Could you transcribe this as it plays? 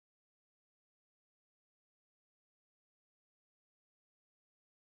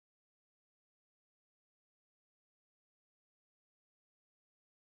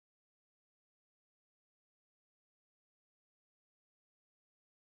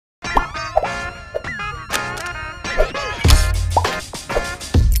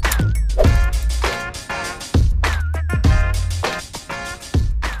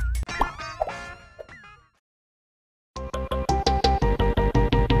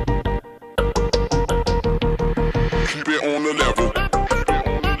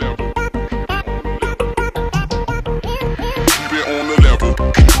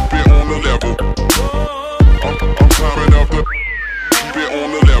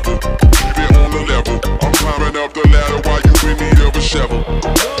up the ladder while you in need of a shovel.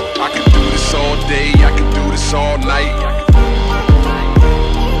 I can do this all day, I can do this all night.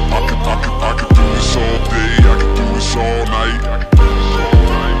 I can do this all day, I can do this all night.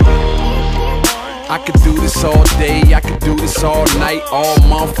 I could do this all day, I could do this all night, all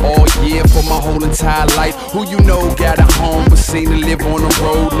month, all year, for my whole entire life. Who you know got a home but seem to live on the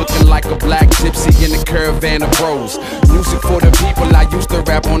road, looking like a black gypsy in a caravan of bros. Music for the people, I used to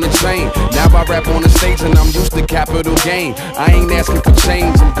rap on the train. Now I rap on the stage and I'm used to capital gain. I ain't asking for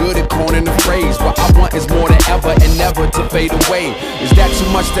change, I'm good at coining the phrase. What I want is more than ever and never to fade away. Is that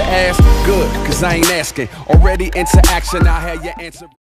too much to ask? Good, cause I ain't asking. Already into action, I had your answer.